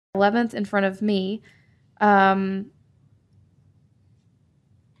11th in front of me. And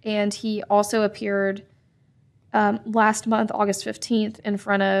he also appeared last month, August 15th, in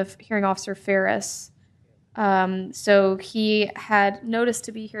front of Hearing Officer Ferris. So he had noticed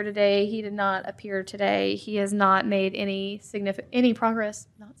to be here today. He did not appear today. He has not made any progress.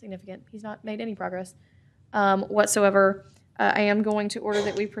 Not significant. He's not made any progress whatsoever. I am going to order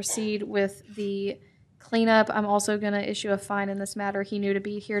that we proceed with the cleanup. I'm also going to issue a fine in this matter. He knew to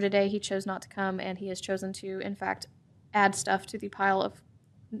be here today. He chose not to come, and he has chosen to, in fact, add stuff to the pile of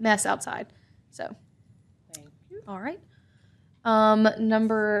mess outside. So, Thank you. all right.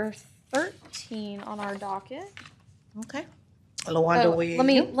 Number 13 on our docket. Okay. LaWanda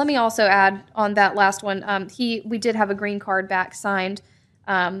Williams. Let me also add on that last one. We did have a green card back signed,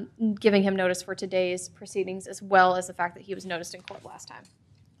 giving him notice for today's proceedings, as well as the fact that he was noticed in court last time.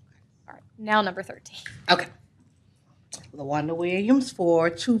 All right, now number 13. Okay. LaWanda Williams for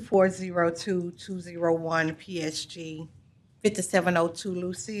 2402201 PSG 5702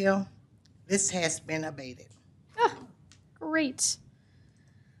 Lucille. This has been abated. Oh, great.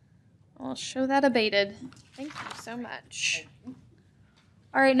 I'll show that abated. Thank you so much.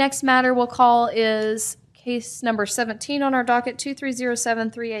 All right, next matter we'll call is case number 17 on our docket,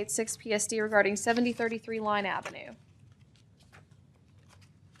 2307386 PSD regarding 7033 Line Avenue.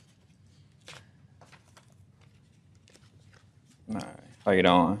 All right. How you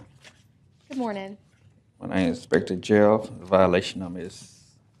doing? Good morning. My name is Inspector Jeff. The violation number is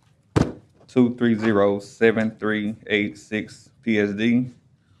 2307386 PSD.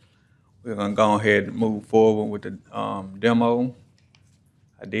 We're gonna go ahead and move forward with the demo.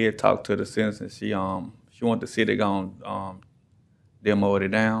 I did talk to the citizen. She wanted the city to demo it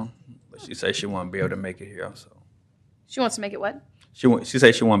down, but she said she won't be able to make it here. So She wants to make it what? she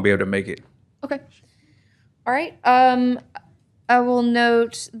said she won't be able to make it. Okay. All right. I will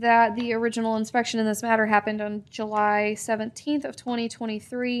note that the original inspection in this matter happened on July 17th of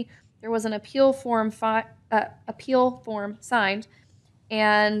 2023. There was an appeal form signed,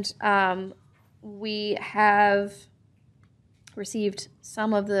 and we have received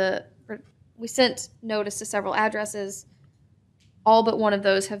we sent notice to several addresses. All but one of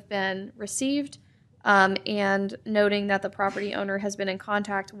those have been received, and noting that the property owner has been in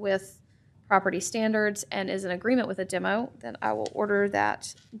contact with property standards and is in agreement with a demo, then I will order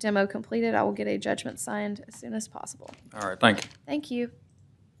that demo completed. I will get a judgment signed as soon as possible. All right, thank you. Thank you.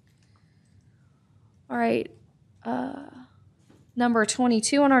 All right. Number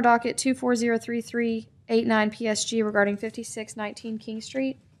 22 on our docket, 2403389 PSG regarding 5619 King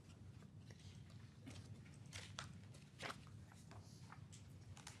Street.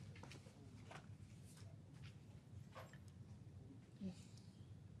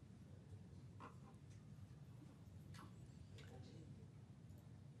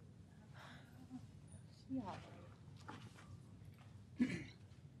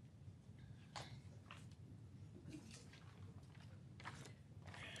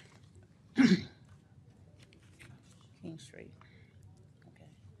 King Street. Okay.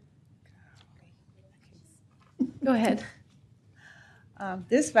 Go ahead.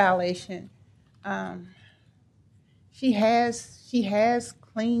 This violation, she has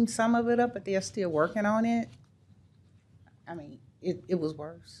cleaned some of it up, but they're still working on it. I mean, it was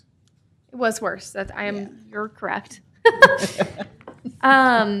worse. It was worse. You're correct.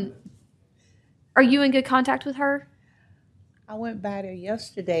 Are you in good contact with her? I went by there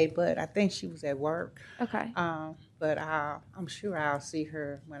yesterday, but I think she was at work. Okay. But I'm sure I'll see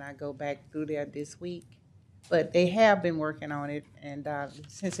her when I go back through there this week. But they have been working on it, and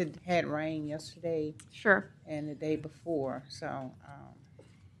since it had rained yesterday Sure. and the day before, so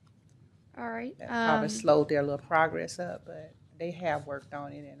All right. that probably slowed their little progress up. But they have worked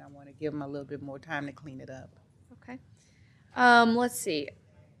on it, and I want to give them a little bit more time to clean it up. Okay. Let's see.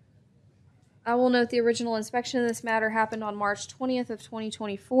 I will note the original inspection of this matter happened on March 20th of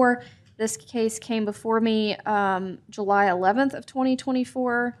 2024. This case came before me July 11th of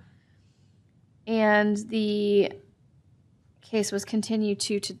 2024, and the case was continued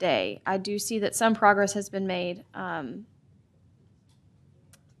to today. I do see that some progress has been made. Not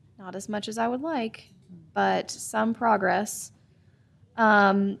as much as I would like, but some progress.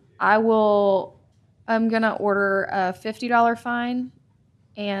 I'm going to order a $50 fine,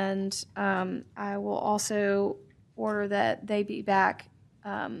 and I will also order that they be back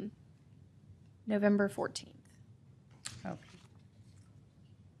November 14th. Okay.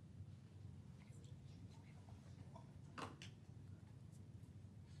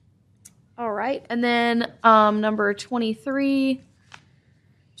 All right, and then number 23,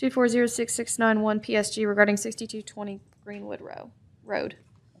 2406691 PSG regarding 6220 Greenwood Road.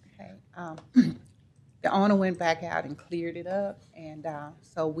 the owner went back out and cleared it up, and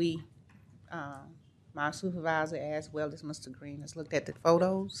so my supervisor asked, well, this Mr. Green has looked at the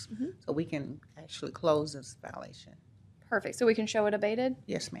photos, so we can actually close this violation. Perfect. So we can show it abated?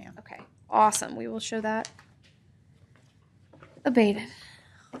 Yes, ma'am. Okay. Awesome. We will show that abated.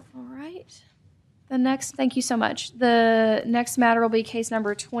 All right. Thank you so much. The next matter will be case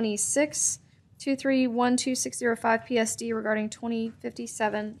number 26-23-12605 PSD regarding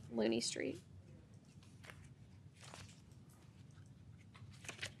 2057 Looney Street.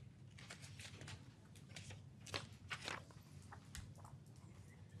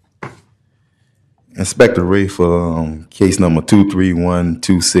 Inspector Ray for case number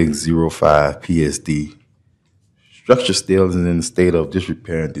 2312605 PSD. Structure still is in a state of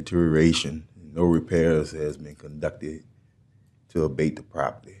disrepair and deterioration. No repairs has been conducted to abate the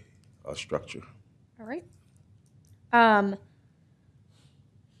property or structure. All right. Have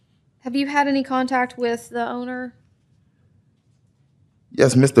you had any contact with the owner?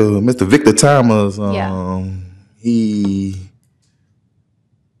 Yes, Mr. Victor Thomas. He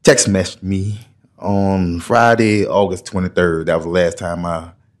text messaged me on Friday, August 23rd. That was the last time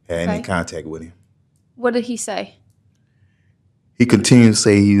I had any contact with him. What did he say? He continued to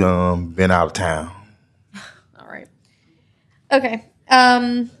say he been out of town. All right. Okay.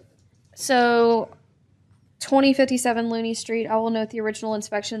 So 2057 Looney Street, I will note the original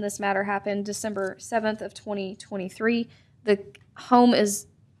inspection of this matter happened December 7th of 2023. The home is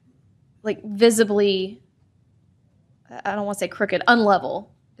like visibly, I don't want to say crooked, unlevel.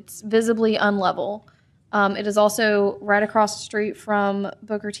 It's visibly unlevel. It is also right across the street from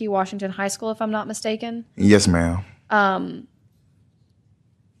Booker T. Washington High School, if I'm not mistaken. Yes, ma'am.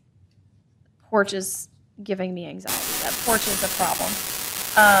 Porch is giving me anxiety. That porch is a problem.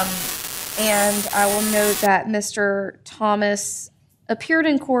 And I will note that Mr. Thomas appeared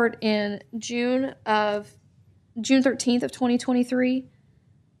in court in June 13th of 2023.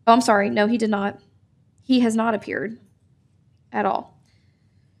 Oh, I'm sorry. No, he did not. He has not appeared at all.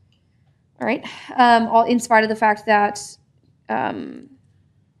 All right. In spite of the fact that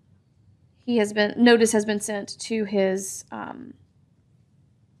notice has been sent to his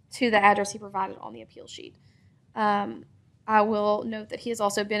to the address he provided on the appeal sheet. I will note that he has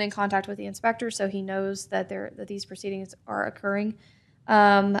also been in contact with the inspector, so he knows that these proceedings are occurring.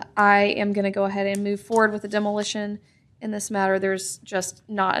 I am going to go ahead and move forward with the demolition in this matter. There's just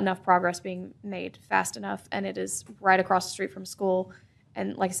not enough progress being made fast enough, and it is right across the street from school.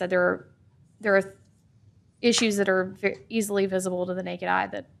 And like I said, there are issues that are easily visible to the naked eye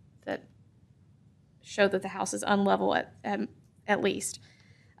that show that the house is unlevel at least.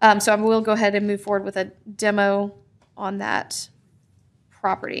 So I will go ahead and move forward with a demo on that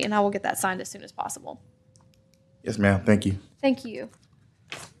property, and I will get that signed as soon as possible. Yes, ma'am. Thank you. Thank you.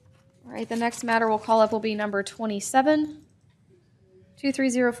 All right, the next matter we'll call up will be number 27-230427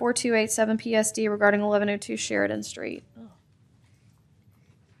 PSD regarding 1102 Sheridan Street. Oh.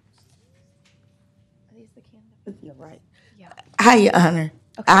 Are these the candidates? You're right. Yeah. Hi, Your Honor.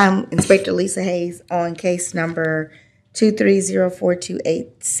 Okay. I'm Inspector Lisa Hayes on case number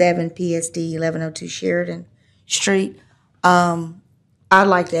 2304287 PSD 1102 Sheridan Street. I'd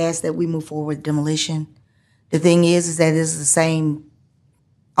like to ask that we move forward with demolition. The thing is that this is the same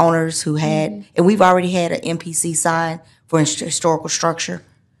owners who had, and we've already had an MPC signed for historical structure.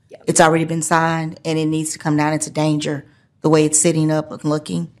 Yep. It's already been signed, and it needs to come down into danger the way it's sitting up and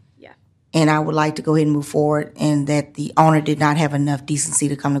looking. Yeah. And I would like to go ahead and move forward, and that the owner did not have enough decency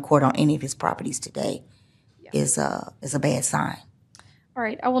to come to court on any of his properties today is a bad sign. All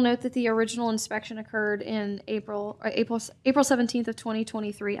right. I will note that the original inspection occurred in April 17th of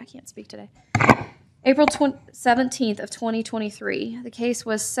 2023. I can't speak today. April 17th of 2023. The case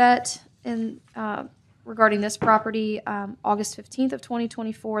was set in regarding this property August 15th of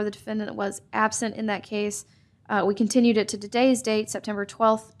 2024. The defendant was absent in that case. We continued it to today's date, September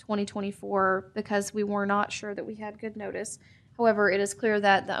 12th, 2024, because we were not sure that we had good notice. However, it is clear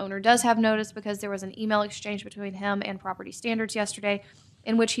that the owner does have notice because there was an email exchange between him and Property Standards yesterday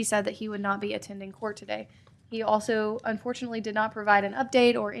in which he said that he would not be attending court today. He also, unfortunately, did not provide an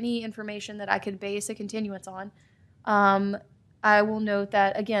update or any information that I could base a continuance on. I will note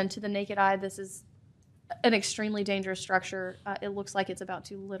that, again, to the naked eye, this is an extremely dangerous structure. It looks like it's about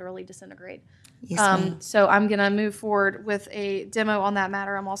to literally disintegrate. Yes, ma'am. So I'm going to move forward with a demo on that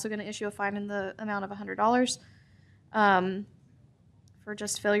matter. I'm also going to issue a fine in the amount of $100 for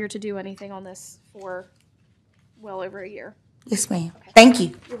just failure to do anything on this for well over a year. Yes, ma'am. Okay. Thank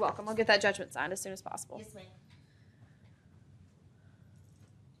you. You're welcome. I'll get that judgment signed as soon as possible. Yes, ma'am.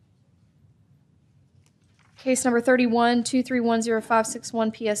 Case number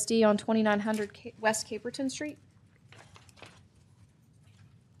 31-2310561 PSD on 2900 West Caperton Street.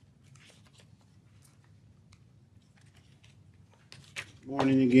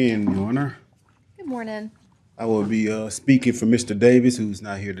 Morning again, Your Honor. Good morning. I will be speaking for Mr. Davis, who's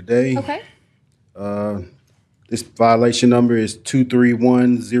not here today. Okay. This violation number is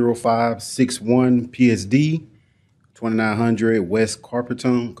 2310561 PSD, 2900 West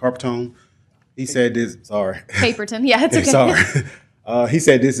Carpetone. He said this. Sorry. Caperton. Yeah, it's okay. Sorry. He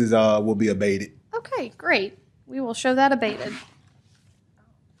said this is will be abated. Okay, great. We will show that abated.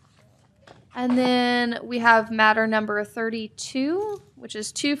 And then we have matter number 32, which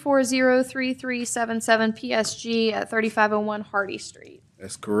is 2403377 PSG at 3501 Hardy Street.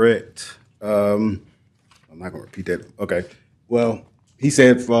 That's correct. I'm not going to repeat that. Okay. Well, he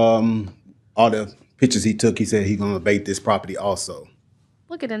said from all the pictures he took, he said he's going to abate this property also.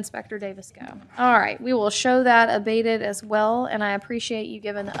 Look at Inspector Davis go. All right, we will show that abated as well, and I appreciate you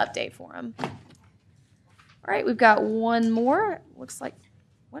giving the update for him. All right, we've got one more. Looks like,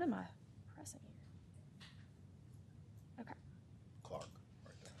 what am I pressing here? Okay. Clark.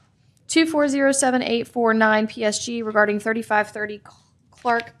 2407849 PSG regarding 3530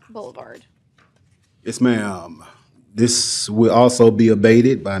 Clark Boulevard. Yes, ma'am. This will also be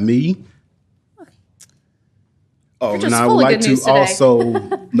abated by me. Oh, just and I full would of like good to news today. also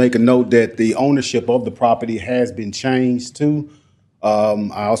make a note that the ownership of the property has been changed too.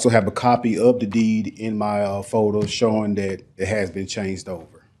 I also have a copy of the deed in my photo showing that it has been changed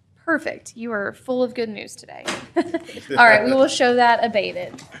over. Perfect. You are full of good news today. All right, we will show that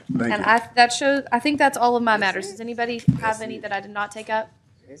abated. Thank And you. I think that's all of my matters. Does anybody have any that I did not take up?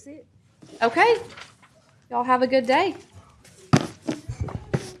 That's it. Okay. Y'all have a good day.